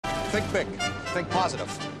Think big. Think positive.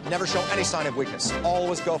 Never show any sign of weakness.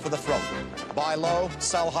 Always go for the throat. Buy low,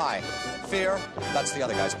 sell high. Fear, that's the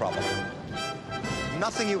other guy's problem.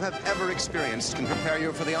 Nothing you have ever experienced can prepare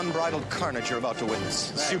you for the unbridled carnage you're about to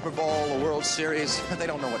witness. Right. Super Bowl, the World Series, they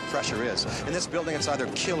don't know what pressure is. In this building, it's either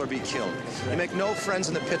kill or be killed. You make no friends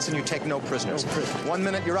in the pits and you take no prisoners. 1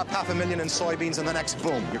 minute, you're up $500,000 in soybeans, and the next,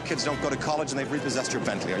 boom, your kids don't go to college and they've repossessed your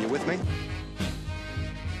Bentley. Are you with me?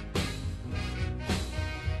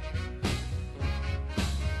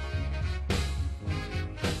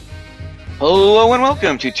 Hello and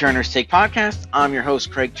welcome to Turner's Take Podcast. I'm your host,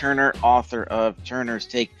 Craig Turner, author of Turner's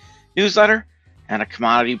Take newsletter and a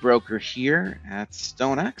commodity broker here at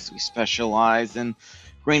StoneX. We specialize in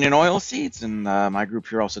grain and oil seeds, and my group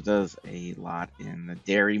here also does a lot in the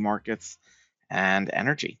dairy markets and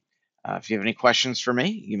energy. If you have any questions for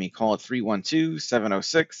me, give me a call at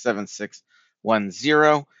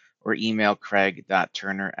 312-706-7610 or email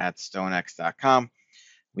craig.turner@stonex.com.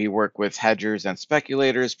 We work with hedgers and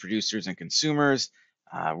speculators, producers and consumers.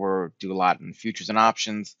 We do a lot in futures and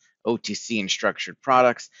options, OTC and structured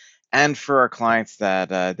products. And for our clients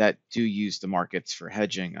that do use the markets for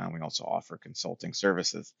hedging, we also offer consulting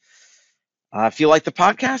services. If you like the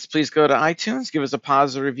podcast, please go to iTunes, give us a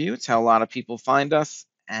positive review. It's how a lot of people find us.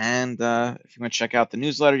 And if you want to check out the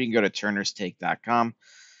newsletter, you can go to turnerstake.com.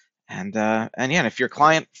 And if you're a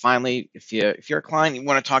client, if you're a client, you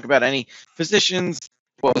want to talk about any physicians,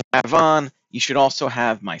 what we have on, you should also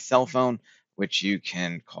have my cell phone, which you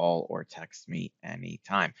can call or text me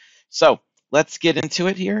anytime. So let's get into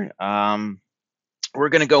it here. We're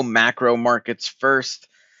going to go macro markets first.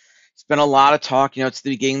 It's been a lot of talk. It's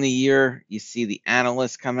the beginning of the year. You see the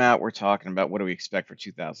analysts come out. We're talking about what do we expect for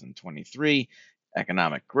 2023,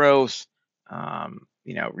 economic growth,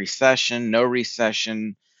 recession, no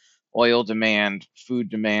recession, oil demand,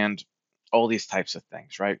 food demand, all these types of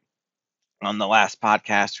things, right? On the last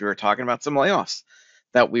podcast, we were talking about some layoffs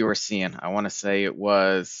that we were seeing. I want to say it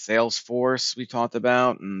was Salesforce we talked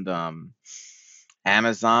about, and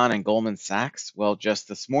Amazon and Goldman Sachs. Well, just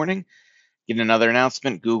this morning, getting another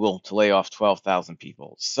announcement, Google to lay off 12,000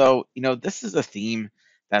 people. So, this is a theme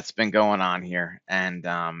that's been going on here, and,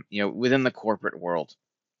 within the corporate world.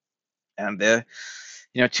 And,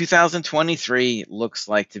 2023 looks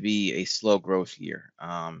like to be a slow growth year.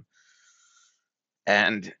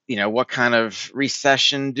 And, what kind of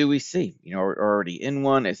recession do we see? We're already in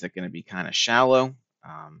one. Is it going to be kind of shallow?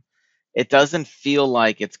 It doesn't feel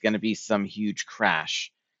like it's going to be some huge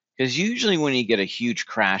crash, because usually when you get a huge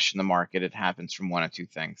crash in the market, it happens from one of two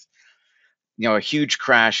things. A huge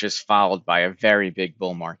crash is followed by a very big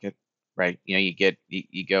bull market, right? You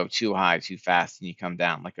go too high, too fast, and you come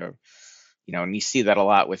down and you see that a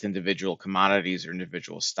lot with individual commodities or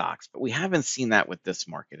individual stocks. But we haven't seen that with this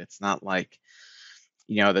market. It's not like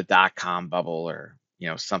the dot-com bubble or,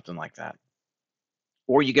 something like that.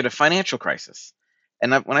 Or you get a financial crisis.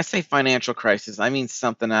 And when I say financial crisis, I mean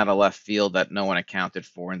something out of left field that no one accounted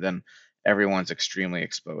for, and then everyone's extremely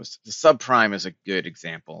exposed. The subprime is a good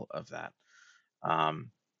example of that. A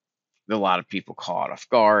lot of people caught off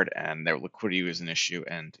guard, and their liquidity was an issue,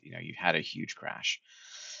 and, you had a huge crash.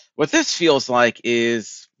 What this feels like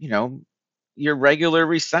is, your regular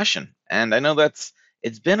recession. And I know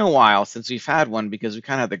it's been a while since we've had one, because we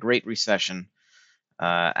kind of had the Great Recession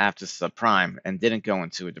after subprime and didn't go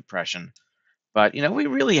into a depression. But, we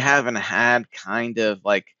really haven't had kind of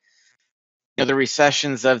like, the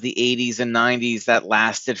recessions of the 80s and 90s that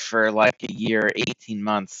lasted for like a year, 18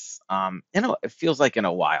 months. It feels like in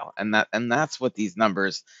a while. And that's what these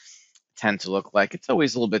numbers tend to look like. It's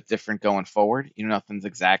always a little bit different going forward. Nothing's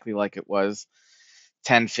exactly like it was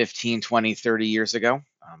 10, 15, 20, 30 years ago.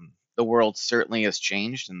 The world certainly has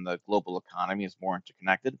changed, and the global economy is more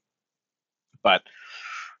interconnected. But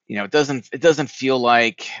it doesn't feel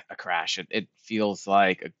like a crash. It feels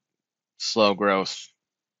like a slow growth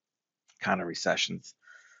kind of recessions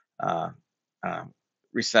of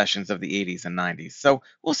the 80s and 90s. So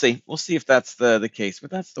we'll see. We'll see if that's the case. But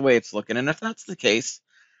that's the way it's looking. And if that's the case,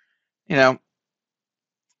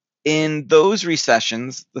 in those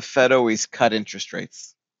recessions, the Fed always cut interest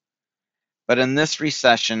rates. But in this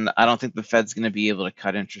recession, I don't think the Fed's going to be able to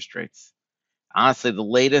cut interest rates. Honestly, the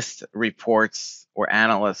latest reports or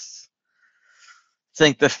analysts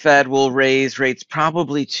think the Fed will raise rates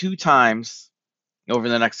probably 2 times over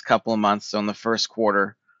the next couple of months, so in the first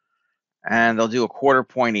quarter, and they'll do a quarter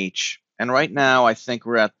point each. And right now, I think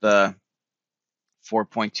we're at the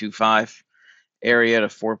 4.25 area to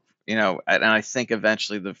 4, and I think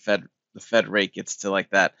eventually the Fed rate gets to like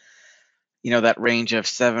that, that range of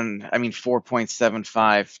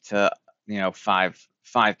 4.75 to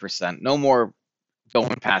 5%. No more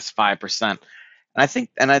going past 5%.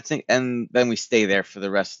 And then we stay there for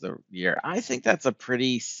the rest of the year. I think that's a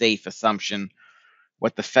pretty safe assumption.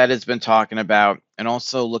 What the Fed has been talking about, and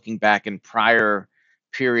also looking back in prior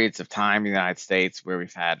periods of time in the United States where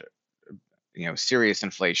we've had, serious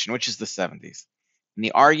inflation, which is the 70s. And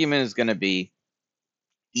the argument is going to be,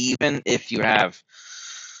 even if you have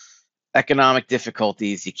economic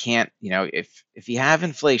difficulties, you can't, if you have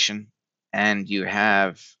inflation and you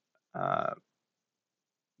have, uh,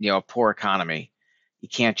 a poor economy, you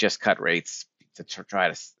can't just cut rates to try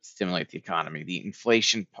to stimulate the economy. The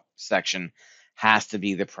inflation section has to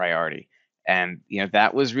be the priority, and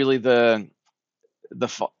that was really the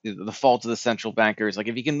fault of the central bankers. Like,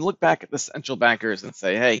 if you can look back at the central bankers and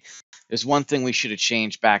say, hey, there's one thing we should have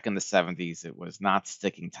changed back in the 70s, it was not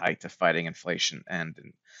sticking tight to fighting inflation and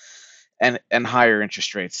higher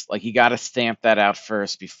interest rates. Like, you got to stamp that out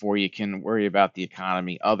first before you can worry about the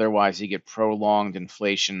economy. Otherwise, you get prolonged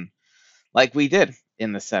inflation like we did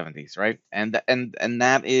in the 70s, right? And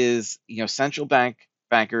that is, central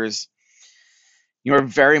bankers, are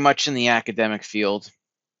very much in the academic field.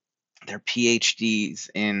 They're PhDs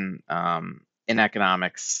in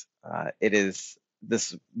economics. It is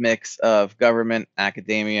this mix of government,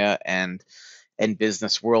 academia, and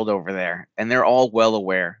business world over there, and they're all well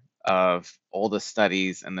aware of all the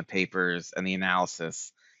studies and the papers and the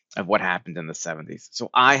analysis of what happened in the 70s.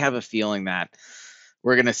 So I have a feeling that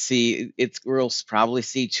we'll probably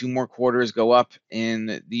see 2 more quarters go up in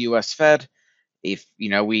the U.S. Fed. If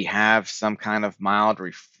we have some kind of mild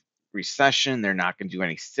recession, they're not going to do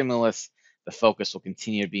any stimulus. The focus will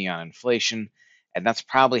continue to be on inflation, and that's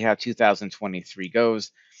probably how 2023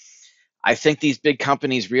 goes. I think these big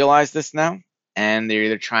companies realize this now, and they're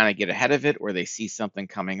either trying to get ahead of it or they see something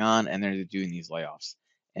coming on and they're doing these layoffs.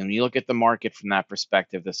 And when you look at the market from that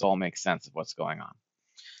perspective, this all makes sense of what's going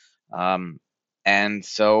on. And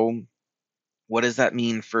so what does that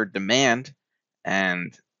mean for demand?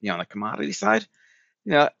 And on the commodity side,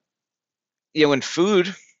 in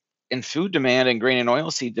food demand and grain and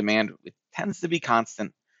oilseed demand, it tends to be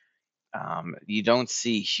constant. You don't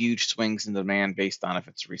see huge swings in demand based on if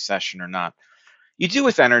it's a recession or not. You do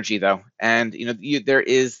with energy, though, and there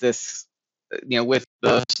is this, with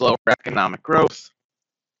the slower economic growth,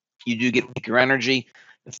 you do get weaker energy.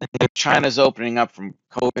 China's opening up from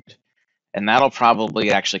COVID, and that'll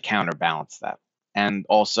probably actually counterbalance that. And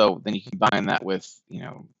also, then you combine that with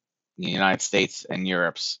the United States and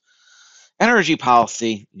Europe's energy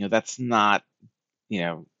policy. That's not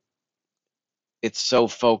it's so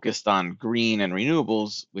focused on green and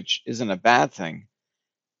renewables, which isn't a bad thing.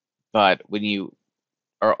 But when you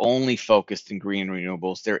are only focused in green and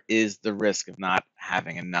renewables, there is the risk of not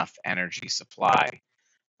having enough energy supply.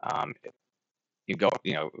 While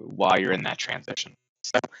you're in that transition.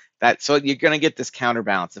 So you're going to get this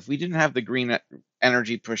counterbalance. If we didn't have the green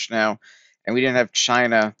energy push now, and we didn't have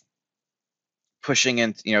China pushing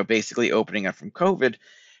in, basically opening up from COVID,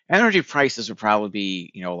 energy prices would probably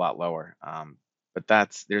be, a lot lower. But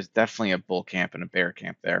there's definitely a bull camp and a bear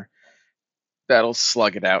camp there that'll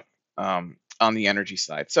slug it out on the energy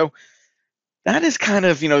side. So that is kind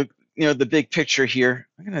of, the big picture here.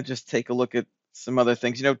 I'm going to just take a look at some other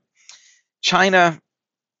things. China,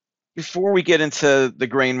 before we get into the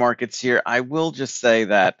grain markets here, I will just say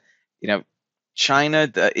that,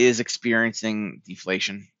 China is experiencing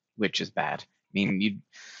deflation, which is bad. I mean,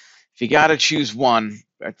 if you got to choose one,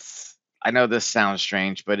 I know this sounds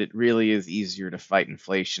strange, but it really is easier to fight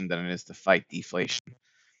inflation than it is to fight deflation.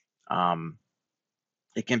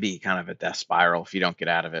 It can be kind of a death spiral if you don't get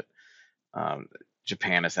out of it.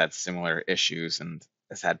 Japan has had similar issues and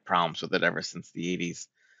has had problems with it ever since the 80s.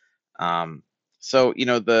 So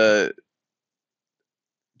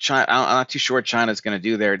China, I'm not too sure what China's going to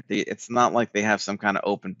do there. It's not like they have some kind of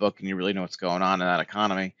open book and you really know what's going on in that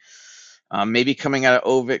economy. Maybe coming out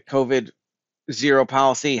of COVID zero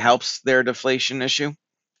policy helps their deflation issue.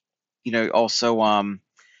 Also,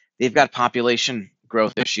 they've got population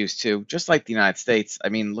growth issues too, just like the United States. I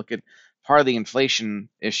mean, look at part of the inflation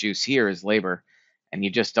issues here is labor, and you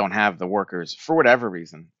just don't have the workers for whatever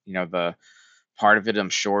reason. The part of it, I'm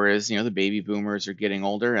sure, is the baby boomers are getting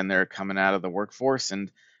older and they're coming out of the workforce, and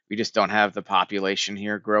we just don't have the population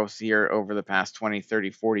here growth here over the past 20,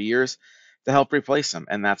 30, 40 years to help replace them,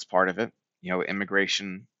 and that's part of it.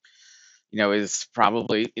 Immigration, is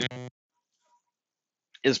probably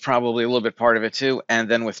a little bit part of it too. And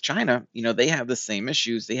then with China, they have the same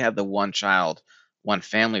issues. They had the one child, one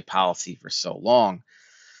family policy for so long.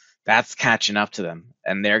 That's catching up to them,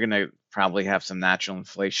 and they're going to probably have some natural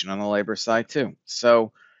inflation on the labor side too.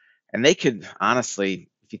 So, and they could honestly,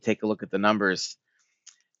 if you take a look at the numbers,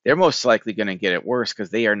 they're most likely going to get it worse because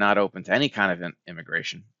they are not open to any kind of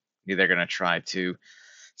immigration. They're going to try to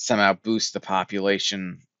somehow boost the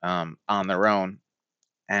population on their own,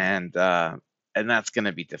 and that's going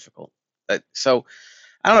to be difficult. So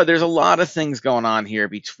I don't know. There's a lot of things going on here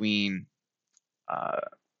between uh,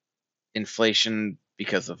 inflation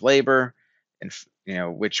because of labor, and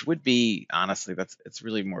which would be honestly it's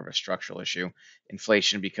really more of a structural issue.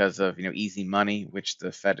 Inflation because of easy money, which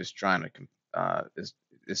the Fed is trying to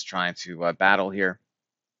is trying to battle here.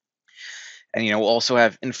 And we'll also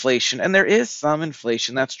have inflation, and there is some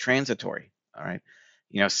inflation that's transitory. All right,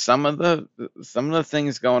 some of the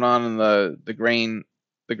things going on in the grain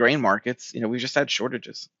markets. We just had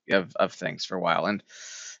shortages of things for a while, and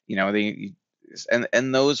they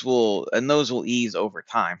and those will ease over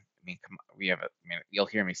time. I mean, you'll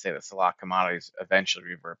hear me say this a lot. Commodities eventually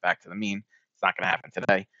revert back to the mean. It's not going to happen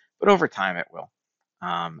today, but over time it will.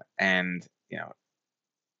 And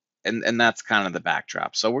and that's kind of the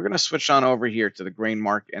backdrop. So we're going to switch on over here to the grain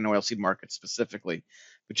market and oilseed market specifically.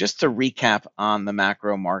 But just to recap on the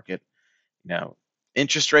macro market,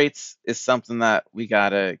 interest rates is something that we got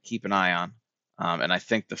to keep an eye on. And I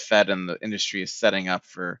think the Fed and the industry is setting up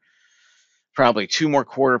for probably 2 more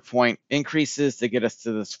quarter point increases to get us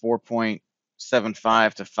to this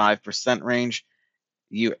 4.75 to 5% range.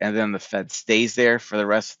 And then the Fed stays there for the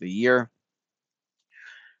rest of the year.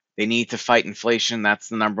 They need to fight inflation. That's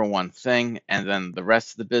the number one thing. And then the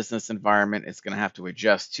rest of the business environment is going to have to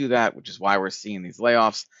adjust to that, which is why we're seeing these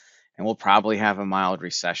layoffs. And we'll probably have a mild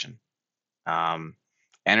recession.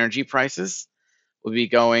 Energy prices will be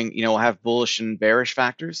going, we'll have bullish and bearish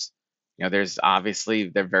factors. There's obviously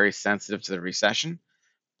they're very sensitive to the recession,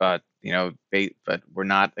 but but we're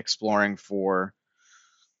not exploring for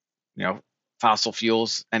fossil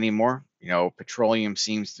fuels anymore. Petroleum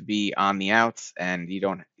seems to be on the outs, and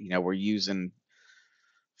we're using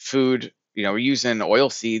food. We're using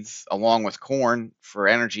oil seeds along with corn for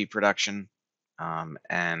energy production,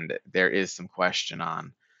 and there is some question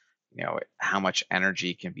on how much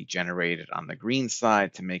energy can be generated on the green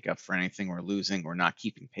side to make up for anything we're losing or not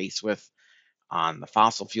keeping pace with on the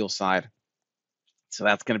fossil fuel side. So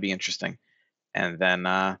that's going to be interesting. And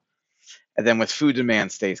then with food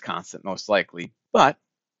demand stays constant most likely. But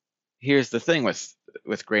here's the thing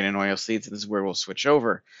with grain and oil seeds, and this is where we'll switch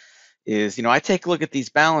over, is I take a look at these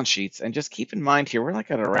balance sheets and just keep in mind here we're like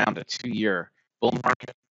at around a 2-year bull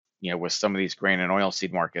market, with some of these grain and oil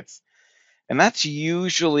seed markets. And that's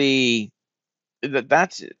usually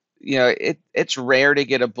that's it's rare to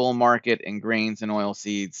get a bull market in grains and oil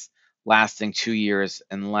seeds lasting 2 years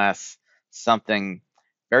unless something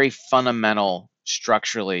very fundamental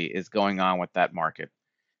structurally is going on with that market.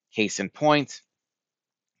 Case in point,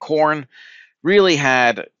 corn really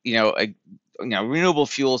had renewable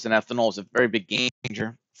fuels and ethanol is a very big game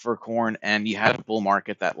changer for corn, and you had a bull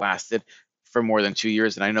market that lasted for more than 2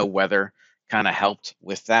 years, and I know weather kind of helped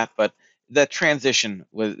with that, but the transition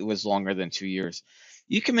was longer than 2 years.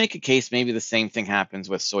 You can make a case maybe the same thing happens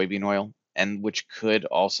with soybean oil, and which could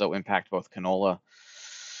also impact both canola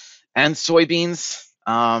and soybeans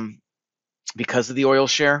because of the oil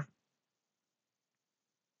share,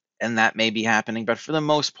 and that may be happening. But for the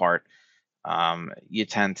most part,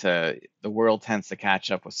 the world tends to catch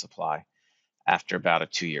up with supply after about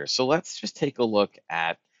 2 years. So let's just take a look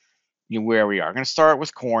at where we are. I'm going to start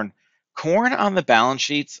with corn. Corn on the balance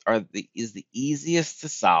sheets is the easiest to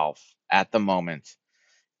solve at the moment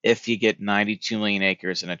if you get 92 million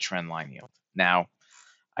acres and a trend line yield. Now,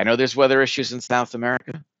 I know there's weather issues in South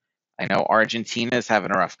America. I know Argentina is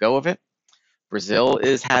having a rough go of it. Brazil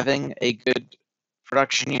is having a good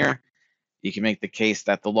production year. You can make the case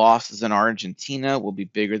that the losses in Argentina will be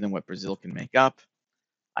bigger than what Brazil can make up.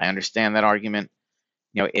 I understand that argument.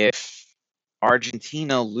 If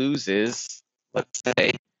Argentina loses, let's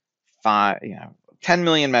say, 10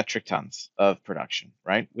 million metric tons of production,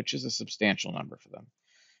 right, which is a substantial number for them.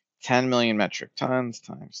 10 million metric tons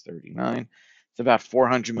times 39, it's about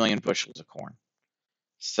 400 million bushels of corn.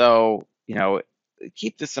 So,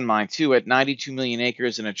 keep this in mind too. At 92 million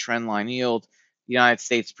acres and a trend line yield, the United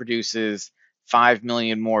States produces 5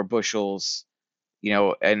 million more bushels,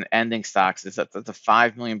 and ending stocks. That's a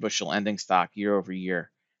 5 million bushel ending stock year over year.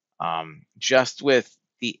 Just with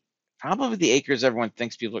probably the acres everyone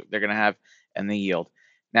thinks they're going to have and the yield.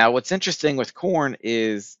 Now, what's interesting with corn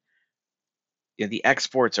is the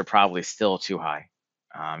exports are probably still too high.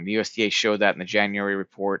 The USDA showed that in the January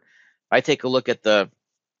report. If I take a look at the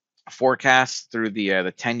forecast through the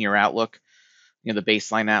 10-year outlook, the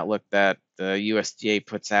baseline outlook that the USDA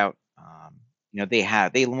puts out,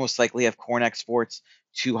 they most likely have corn exports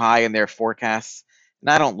too high in their forecasts, And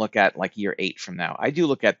I don't look at like year 8 from now. I do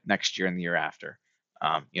look at next year and the year after.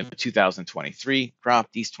 The 2023 crop,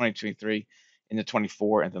 these 2023 into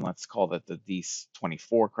 24, and then let's call that the these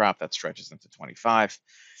 24 crop that stretches into 25.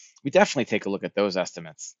 We definitely take a look at those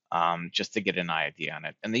estimates just to get an idea on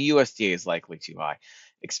it. And the USDA is likely too high,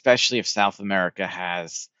 especially if South America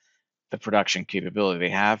has the production capability they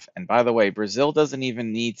have. And by the way, Brazil doesn't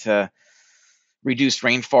even need to reduce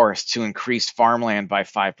rainforest to increase farmland by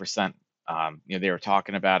 5%. They were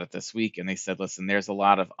talking about it this week, and they said, listen, there's a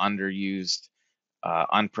lot of underused,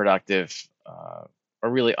 unproductive, or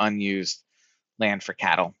really unused land for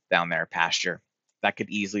cattle down there, pasture, that could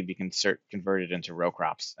easily be converted into row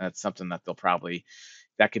crops. And it's something that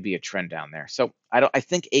that could be a trend down there. So I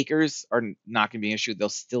think acres are not going to be an issue. They'll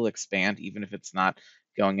still expand, even if it's not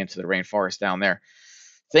going into the rainforest down there.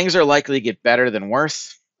 Things are likely to get better than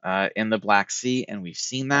worse in the Black Sea, and we've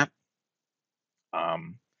seen that.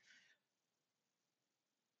 And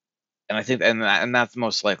I think, and that's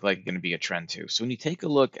most likely going to be a trend too. So when you take a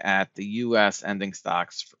look at the U.S. ending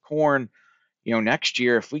stocks for corn, next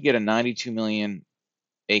year, if we get a 92 million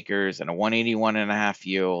acres and a 181.5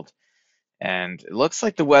 yield, and it looks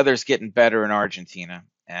like the weather's getting better in Argentina,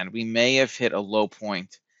 and we may have hit a low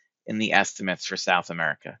point in the estimates for South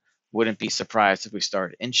America. Wouldn't be surprised if we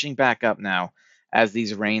start inching back up now as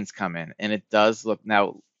these rains come in. And it does look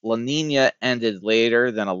now, La Nina ended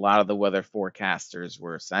later than a lot of the weather forecasters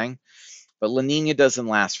were saying, but La Nina doesn't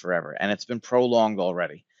last forever, and it's been prolonged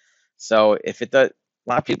already. So if it does, a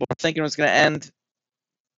lot of people are thinking it was going to end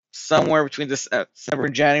somewhere between December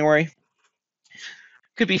and January.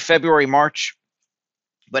 Could be February, March.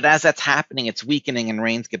 But as that's happening, it's weakening and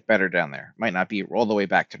rains get better down there. Might not be all the way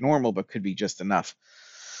back to normal, but could be just enough.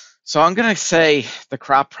 So I'm going to say the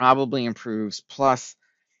crop probably improves. Plus,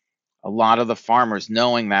 a lot of the farmers,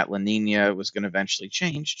 knowing that La Nina was going to eventually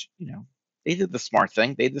change, they did the smart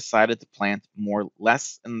thing. They decided to plant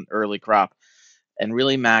less in early crop and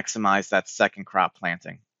really maximize that second crop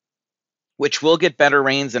planting, which will get better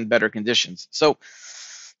rains and better conditions. So,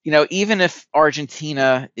 even if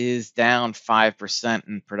Argentina is down 5%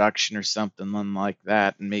 in production or something like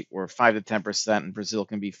that, or 5 to 10%, and Brazil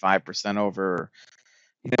can be 5% over,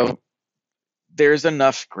 there's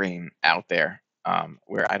enough grain out there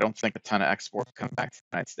where I don't think a ton of exports come back to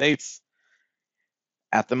the United States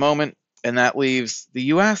at the moment. And that leaves the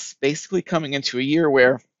U.S. basically coming into a year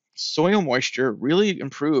where soil moisture really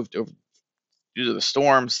improved due to the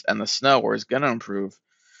storms and the snow, or is going to improve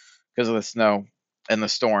because of the snow and the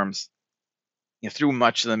storms through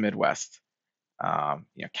much of the Midwest.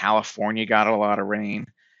 California got a lot of rain.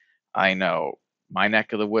 I know my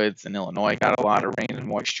neck of the woods in Illinois got a lot of rain and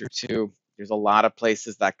moisture too. There's a lot of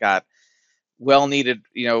places that got well needed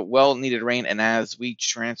rain. And as we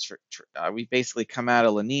we basically come out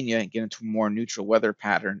of La Nina and get into a more neutral weather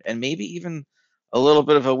pattern, and maybe even a little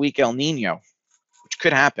bit of a weak El Nino, which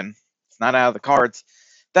could happen. It's not out of the cards.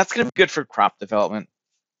 That's going to be good for crop development.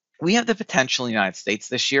 We have the potential in the United States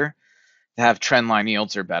this year to have trendline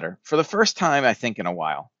yields or better for the first time, I think, in a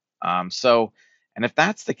while. And if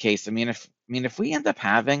that's the case, if we end up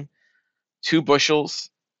having 2 bushels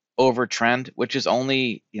over trend, which is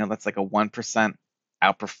only, that's like a 1%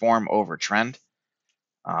 outperform over trend.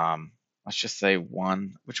 Let's just say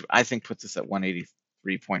 1, which I think puts us at 183.5.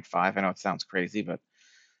 I know it sounds crazy, but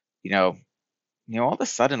all of a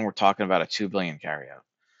sudden we're talking about a 2 billion carryout.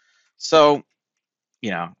 So,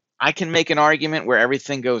 I can make an argument where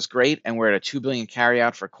everything goes great and we're at a 2 billion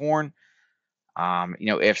carryout for corn.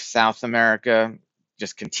 If South America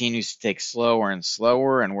just continues to take slower and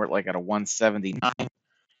slower, and we're like at a 179,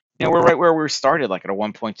 we're right where we started, like at a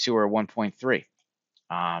 1.2 or a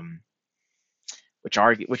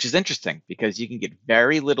 1.3, which is interesting because you can get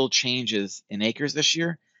very little changes in acres this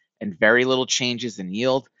year and very little changes in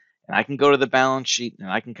yield. And I can go to the balance sheet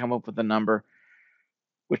and I can come up with a number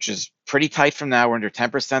which is pretty tight from now. We're under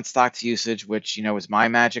 10% stocks usage, which, is my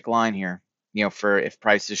magic line here, for if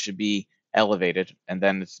prices should be elevated. And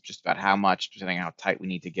then it's just about how much, depending on how tight we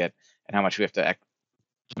need to get and how much we have to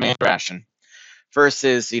demand ration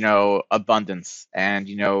versus, abundance. And,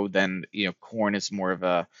 then, corn is more of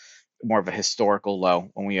a historical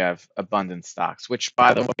low when we have abundant stocks, which,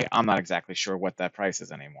 by the way, I'm not exactly sure what that price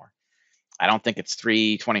is anymore. I don't think it's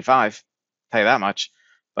 325, tell you that much.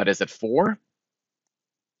 But is it 4?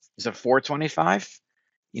 Is it 425?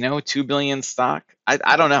 2 billion stock?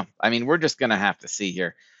 I don't know. We're just going to have to see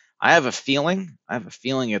here. I have a feeling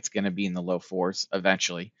it's going to be in the low 4s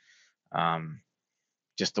eventually.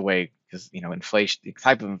 Just the way, because, inflation,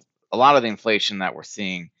 a lot of the inflation that we're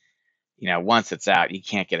seeing, once it's out, you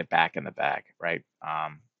can't get it back in the bag, right?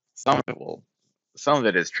 Some of it will some of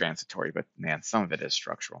it is transitory, but man, some of it is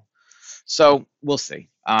structural. So we'll see.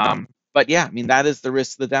 But yeah, I mean that is the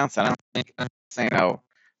risk of the downside. I don't think I'm saying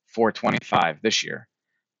 425 this year,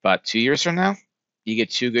 but 2 years from now, you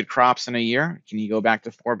get two good crops in a year. Can you go back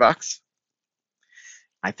to $4?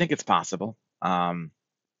 I think it's possible.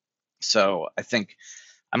 So I think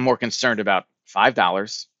I'm more concerned about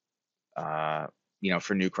 $5, uh,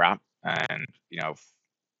 for new crop, and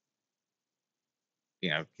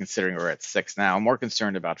considering we're at 6 now, I'm more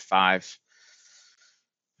concerned about 5,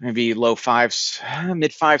 maybe low fives,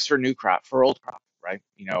 mid fives for new crop, for old crop, right?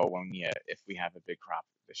 If we have a big crop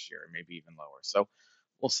this year, maybe even lower. So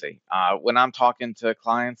we'll see. When I'm talking to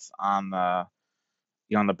clients on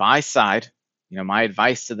the buy side, my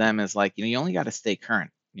advice to them is like, you only got to stay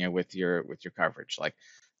current, with your coverage. Like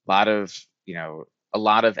a lot of, a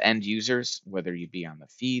lot of end users, whether you be on the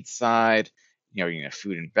feed side,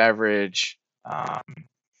 food and beverage,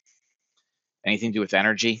 anything to do with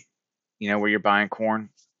energy, where you're buying corn,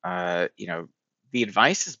 the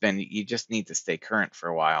advice has been you just need to stay current for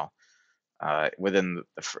a while, within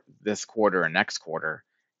this quarter or next quarter.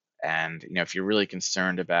 And if you're really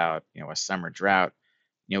concerned about a summer drought,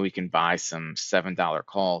 we can buy some $7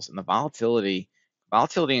 calls, and the volatility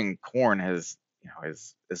in corn has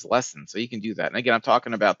is lessened, so you can do that. And again, I'm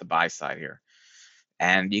talking about the buy side here,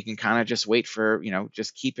 and you can kind of just wait for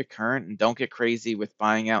just keep it current and don't get crazy with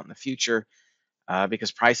buying out in the future,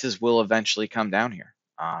 because prices will eventually come down here.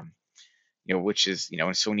 Which is,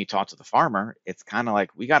 and so when you talk to the farmer, it's kind of like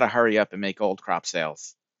we got to hurry up and make old crop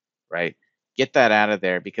sales, right? Get that out of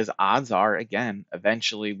there, because odds are, again,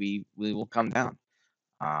 eventually we will come down.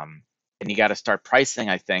 And you got to start pricing,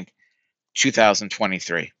 I think,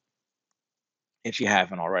 2023, if you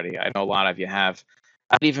haven't already. I know a lot of you have.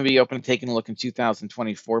 I'd even be open to taking a look in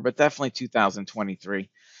 2024, but definitely 2023.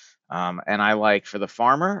 And I like, for the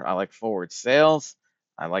farmer, I like forward sales.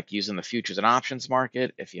 I like using the futures and options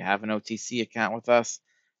market. If you have an OTC account with us,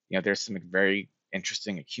 there's some very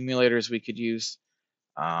interesting accumulators we could use.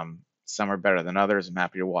 Some are better than others. I'm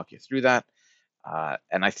happy to walk you through that.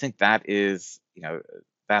 And I think that is,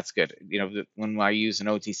 that's good. When I use an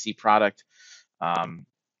OTC product,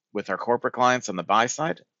 with our corporate clients on the buy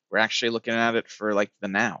side, we're actually looking at it for like the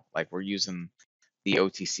now. Like we're using the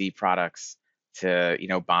OTC products to,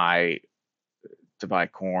 buy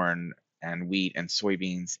corn and wheat and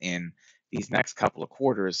soybeans in these next couple of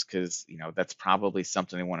quarters, because that's probably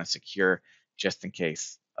something they want to secure just in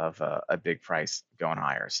case of a big price going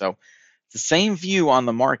higher. So it's the same view on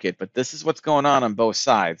the market, but this is what's going on both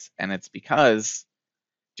sides, and it's because,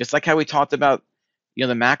 just like how we talked about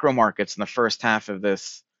the macro markets in the first half of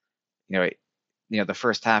this, the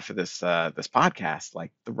first half of this podcast,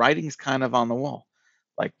 like the writing's kind of on the wall.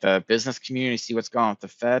 Like the business community see what's going on with the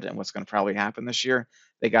Fed and what's going to probably happen this year.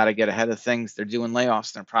 They got to get ahead of things. They're doing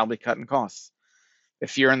layoffs. They're probably cutting costs.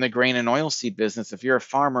 If you're in the grain and oilseed business, if you're a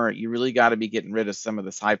farmer, you really got to be getting rid of some of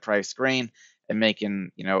this high-priced grain and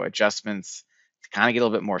making adjustments to kind of get a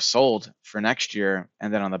little bit more sold for next year.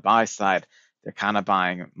 And then on the buy side, they're kind of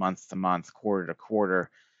buying month to month, quarter to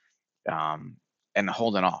quarter, and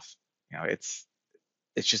holding off. It's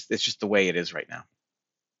just the way it is right now.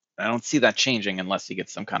 I don't see that changing unless you get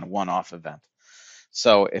some kind of one-off event.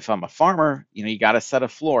 So if I'm a farmer, you got to set a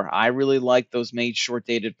floor. I really like those made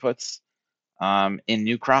short-dated puts, in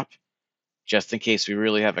new crop, just in case we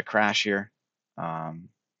really have a crash here. And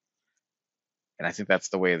I think that's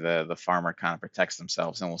the way the farmer kind of protects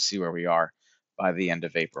themselves, and we'll see where we are by the end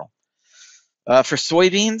of April. For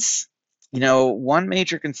soybeans, one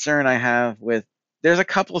major concern I have there's a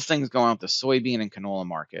couple of things going on with the soybean and canola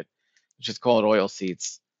market, which is called oil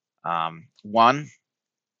seeds. One,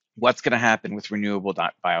 what's going to happen with renewable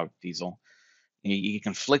biodiesel? You get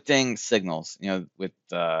conflicting signals. With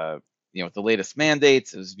the latest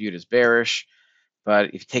mandates, it was viewed as bearish.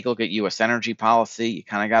 But if you take a look at U.S. energy policy, you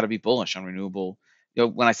kind of got to be bullish on renewable.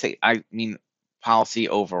 When I mean policy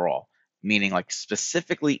overall, meaning like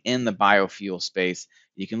specifically in the biofuel space,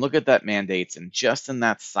 you can look at that mandates, and just in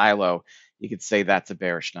that silo, you could say that's a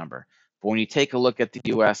bearish number. But when you take a look at the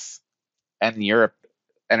U.S. and Europe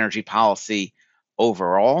energy policy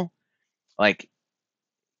overall, like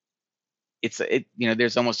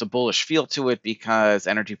there's almost a bullish feel to it, because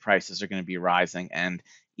energy prices are going to be rising, and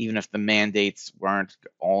even if the mandates weren't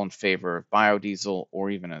all in favor of biodiesel or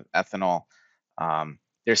even ethanol,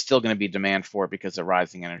 there's still going to be demand for it because of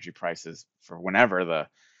rising energy prices for whenever the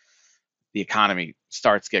economy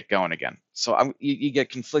starts get going again. So you get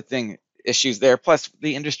conflicting issues there. Plus,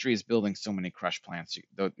 the industry is building so many crush plants,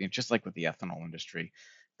 just like with the ethanol industry,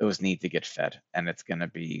 those need to get fed, and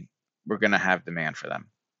we're going to have demand for them.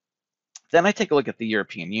 Then I take a look at the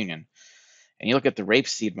European Union, And you look at the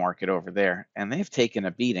rapeseed market over there, and they've taken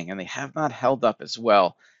a beating, and they have not held up as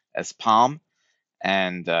well as palm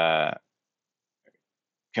and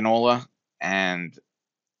canola and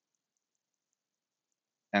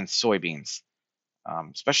soybeans,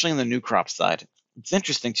 especially in the new crop side. It's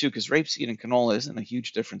interesting too because rapeseed and canola isn't a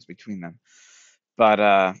huge difference between them,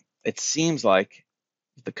 but it seems like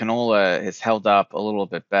the canola has held up a little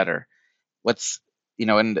bit better. What's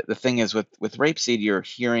and the thing is with rapeseed, you're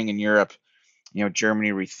hearing in Europe,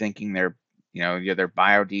 Germany rethinking their, their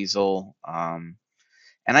biodiesel. And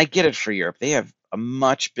I get it for Europe. They have a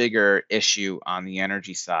much bigger issue on the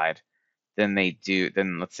energy side than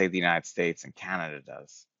let's say the United States and Canada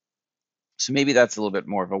does. So maybe that's a little bit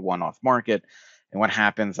more of a one-off market. And what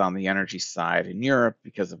happens on the energy side in Europe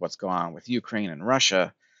because of what's going on with Ukraine and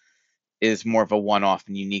Russia is more of a one-off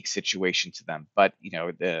and unique situation to them. But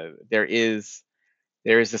there is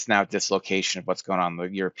this now dislocation of what's going on in the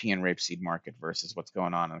European rapeseed market versus what's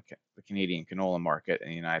going on in the Canadian canola market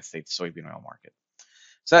and the United States soybean oil market.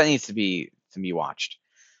 So that needs to be watched.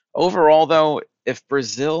 Overall, though, if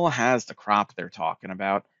Brazil has the crop they're talking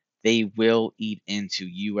about, they will eat into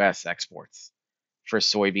U.S. exports for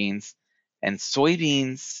soybeans. And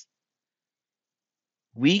soybeans,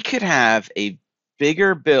 we could have a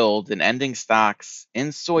bigger build in ending stocks in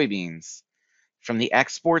soybeans from the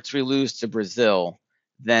exports we lose to Brazil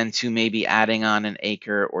than to maybe adding on an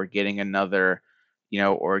acre or getting another,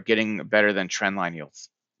 or getting better than trendline yields,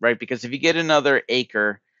 right? Because if you get another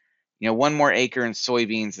acre, one more acre in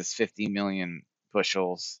soybeans is 50 million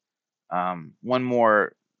bushels. One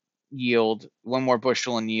more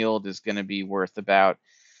bushel in yield is going to be worth about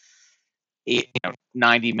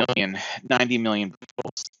 90 million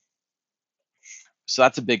bushels. So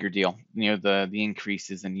that's a bigger deal. The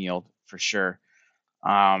increases in yield for sure.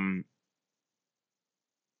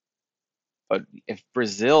 But if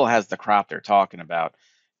Brazil has the crop they're talking about,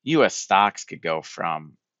 U.S. stocks could go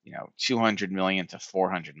from 200 million to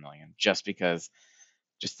 400 million just because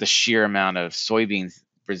just the sheer amount of soybeans.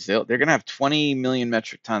 Brazil, they're going to have 20 million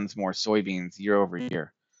metric tons more soybeans year over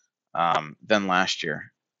year than last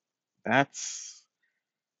year. That's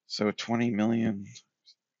so 20 million.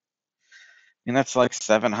 And that's like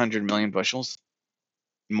 700 million bushels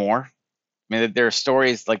more. I mean, there are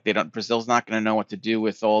stories like Brazil's not going to know what to do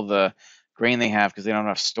with all the grain they have because they don't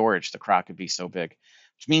have storage. The crop could be so big,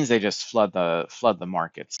 which means they just flood the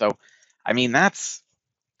market. So, last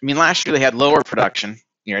year they had lower production.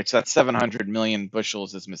 It's that 700 million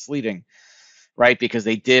bushels is misleading, right? Because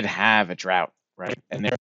they did have a drought, right? And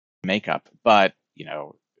their makeup, but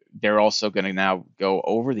they're also going to now go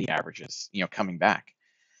over the averages, coming back.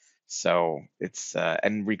 So it's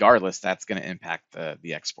and regardless, that's going to impact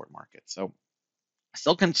the export market. So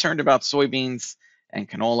still concerned about soybeans and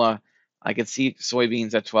canola. I could see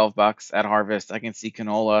soybeans at $12 at harvest. I can see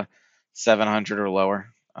canola 700 or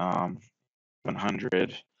lower.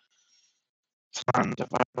 700 ton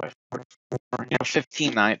divided by 44,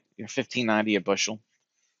 1590 a bushel.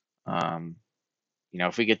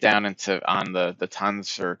 If we get down on the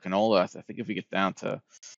tons for canola, I think if we get down to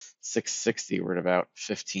 660, we're at about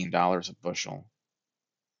 $15 a bushel.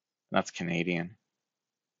 That's Canadian.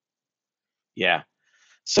 Yeah.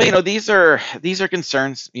 So, these are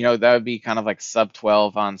concerns. That would be kind of like sub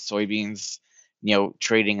 12 on soybeans,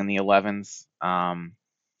 trading in the 11s.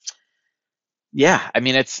 Yeah,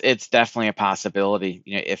 it's definitely a possibility,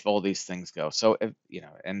 if all these things go. So, if,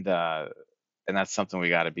 and that's something we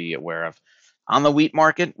got to be aware of. On the wheat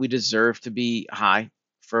market, we deserve to be high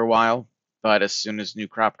for a while, but as soon as new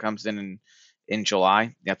crop comes in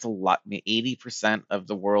July, that's a lot. 80% of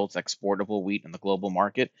the world's exportable wheat in the global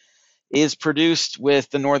market is produced with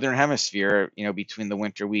the northern hemisphere, between the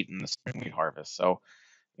winter wheat and the spring wheat harvest. So,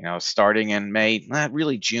 starting in May, not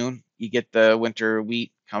really June, you get the winter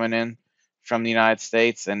wheat coming in from the United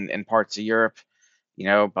States and parts of Europe.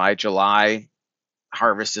 By July,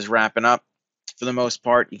 harvest is wrapping up for the most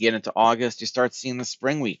part. You get into August, you start seeing the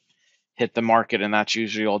spring wheat hit the market, and that's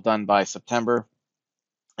usually all done by September.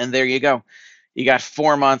 And there you go. You got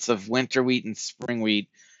 4 months of winter wheat and spring wheat,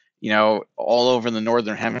 all over the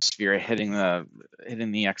northern hemisphere hitting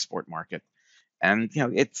the export market. And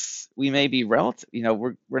we may be relative,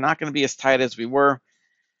 we're not going to be as tight as we were.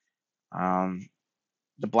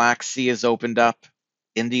 The Black Sea has opened up.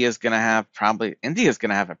 India's going to have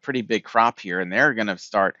a pretty big crop here, and they're going to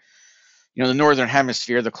start, the northern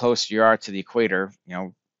hemisphere, the closer you are to the equator,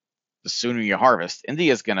 the sooner you harvest.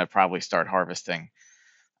 India's going to probably start harvesting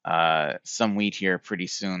some wheat here pretty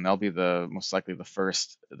soon. They'll be most likely the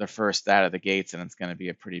first out of the gates, and it's going to be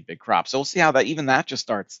a pretty big crop. So we'll see how that just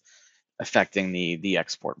starts affecting the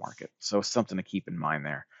export market. So something to keep in mind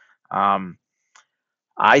there.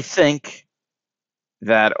 I think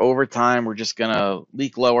that over time we're just going to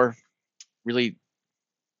leak lower. Really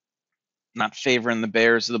not favoring the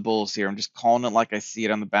Bears or the Bulls here. I'm just calling it like I see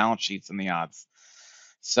it on the balance sheets and the odds.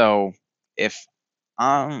 So if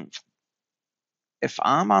um if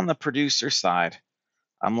I'm on the producer side,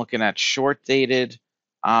 I'm looking at short dated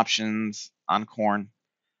options on corn.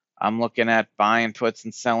 I'm looking at buying puts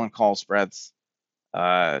and selling call spreads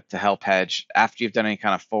to help hedge after you've done any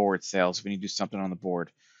kind of forward sales when you do something on the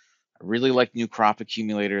board. I really like new crop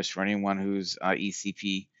accumulators for anyone who's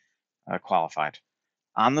ECP qualified.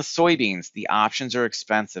 On the soybeans, the options are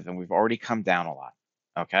expensive and we've already come down a lot.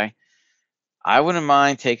 Okay. I wouldn't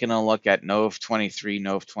mind taking a look at NOV 23,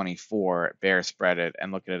 NOV 24, bear spread it,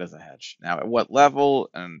 and look at it as a hedge. Now, at what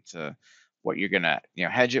level and what you're gonna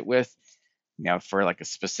hedge it with, for like a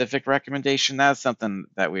specific recommendation, that's something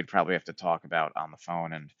that we'd probably have to talk about on the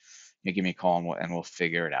phone and give me a call and we'll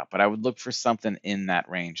figure it out. But I would look for something in that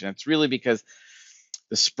range, and it's really because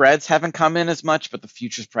the spreads haven't come in as much, but the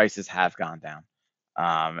futures prices have gone down.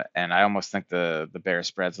 And I almost think the bear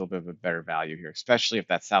spread's a little bit of a better value here, especially if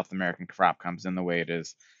that South American crop comes in the way it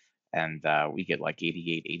is, and we get like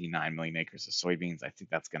 88, 89 million acres of soybeans. I think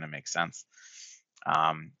that's going to make sense.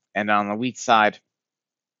 And on the wheat side,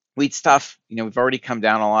 wheat stuff, we've already come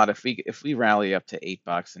down a lot. If we rally up to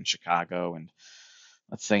 $8 in Chicago and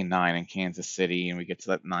let's say 9 in Kansas City, and we get to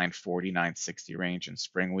that 940, 960 range in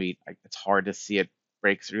spring wheat, it's hard to see it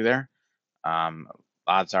break through there.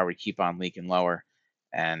 Odds are we keep on leaking lower.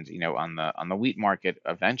 And on the wheat market,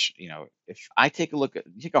 eventually, if I take a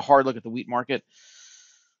hard look at the wheat market,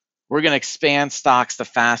 we're going to expand stocks the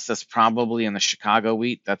fastest probably in the Chicago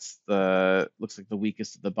wheat. That's looks like the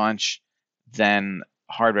weakest of the bunch. Then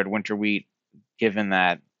hard red winter wheat, given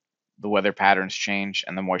that the weather patterns change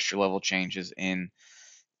and the moisture level changes in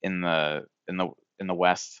the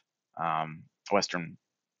west, western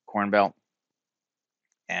corn belt.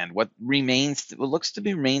 And what remains to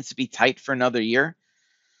be tight for another year,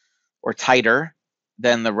 or tighter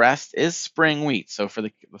than the rest, is spring wheat. So for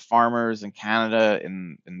the farmers in Canada,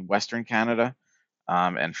 in Western Canada,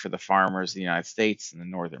 and for the farmers in the United States in the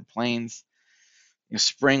Northern Plains,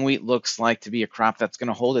 spring wheat looks like to be a crop that's going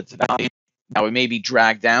to hold its value. Now it may be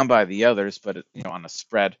dragged down by the others, but on a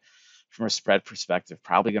spread, from a spread perspective,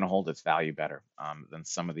 probably going to hold its value better than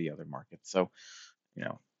some of the other markets. So,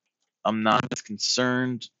 I'm not as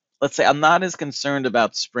concerned. Let's say I'm not as concerned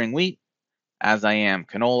about spring wheat as I am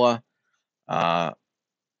canola.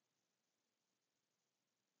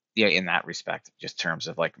 In that respect, just terms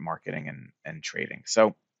of like marketing and trading.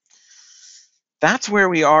 So that's where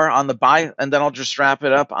we are on the buy, and then I'll just wrap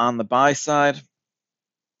it up on the buy side.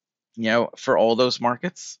 For all those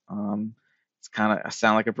markets, it's kind of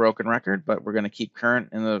sound like a broken record, but we're going to keep current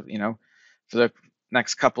in the for the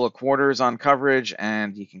next couple of quarters on coverage,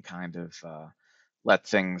 and you can kind of let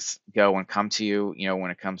things go and come to you,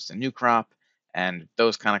 when it comes to new crop and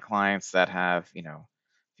those kind of clients that have, if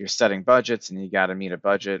you're setting budgets and you got to meet a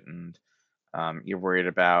budget and you're worried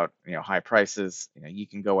about, high prices, you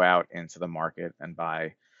can go out into the market and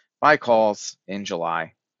buy calls in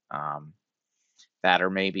July that are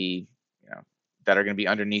maybe, that are going to be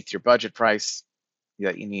underneath your budget price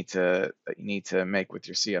that you need to make with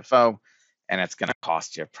your CFO. And it's going to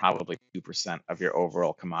cost you probably 2% of your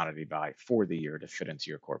overall commodity buy for the year to fit into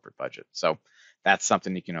your corporate budget. So that's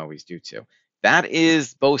something you can always do too. That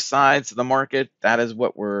is both sides of the market. That is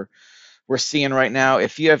what we're seeing right now.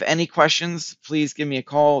 If you have any questions, please give me a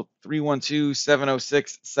call,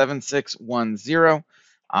 312-706-7610.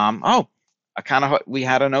 We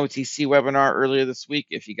had an OTC webinar earlier this week.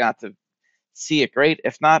 If you got to see it, great.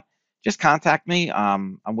 If not, just contact me.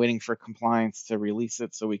 I'm waiting for compliance to release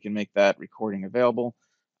it so we can make that recording available.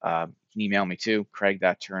 You can email me too,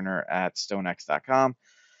 craig.turner@stonex.com.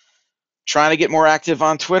 Trying to get more active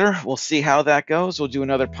on Twitter. We'll see how that goes. We'll do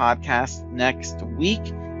another podcast next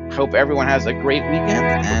week. Hope everyone has a great weekend,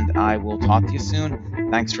 and I will talk to you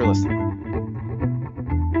soon. Thanks for listening.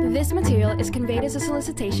 This material is conveyed as a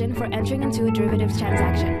solicitation for entering into a derivatives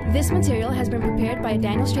transaction. This material has been prepared by a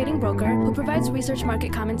Daniels Trading broker who provides research,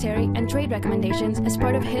 market commentary, and trade recommendations as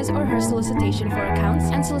part of his or her solicitation for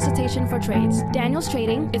accounts and solicitation for trades. Daniels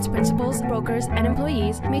Trading, its principals, brokers, and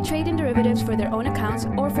employees may trade in derivatives for their own accounts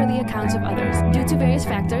or for the accounts of others. Due to various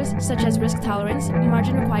factors such as risk tolerance,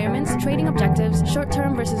 margin requirements, trading objectives,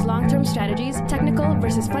 short-term versus long-term strategies, technical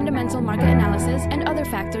versus fundamental market analysis, and other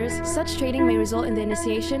factors, such trading may result in the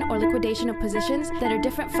initiation cancellation or liquidation of positions that are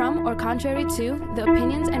different from or contrary to the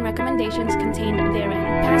opinions and recommendations contained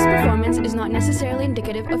therein. Past performance is not necessarily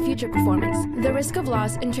indicative of future performance. The risk of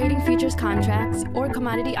loss in trading futures contracts or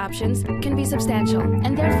commodity options can be substantial,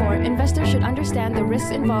 and therefore investors should understand the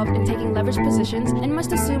risks involved in taking leveraged positions and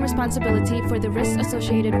must assume responsibility for the risks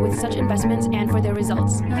associated with such investments and for their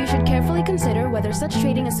results. You should carefully consider whether such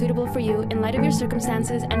trading is suitable for you in light of your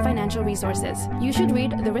circumstances and financial resources. You should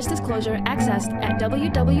read the risk disclosure accessed at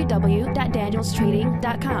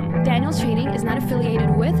www.danielstrading.com. Daniels Trading is not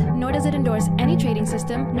affiliated with, nor does it endorse any trading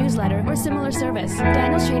system, newsletter, or similar service.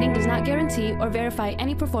 Daniels Trading does not guarantee or verify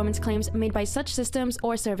any performance claims made by such systems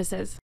or services.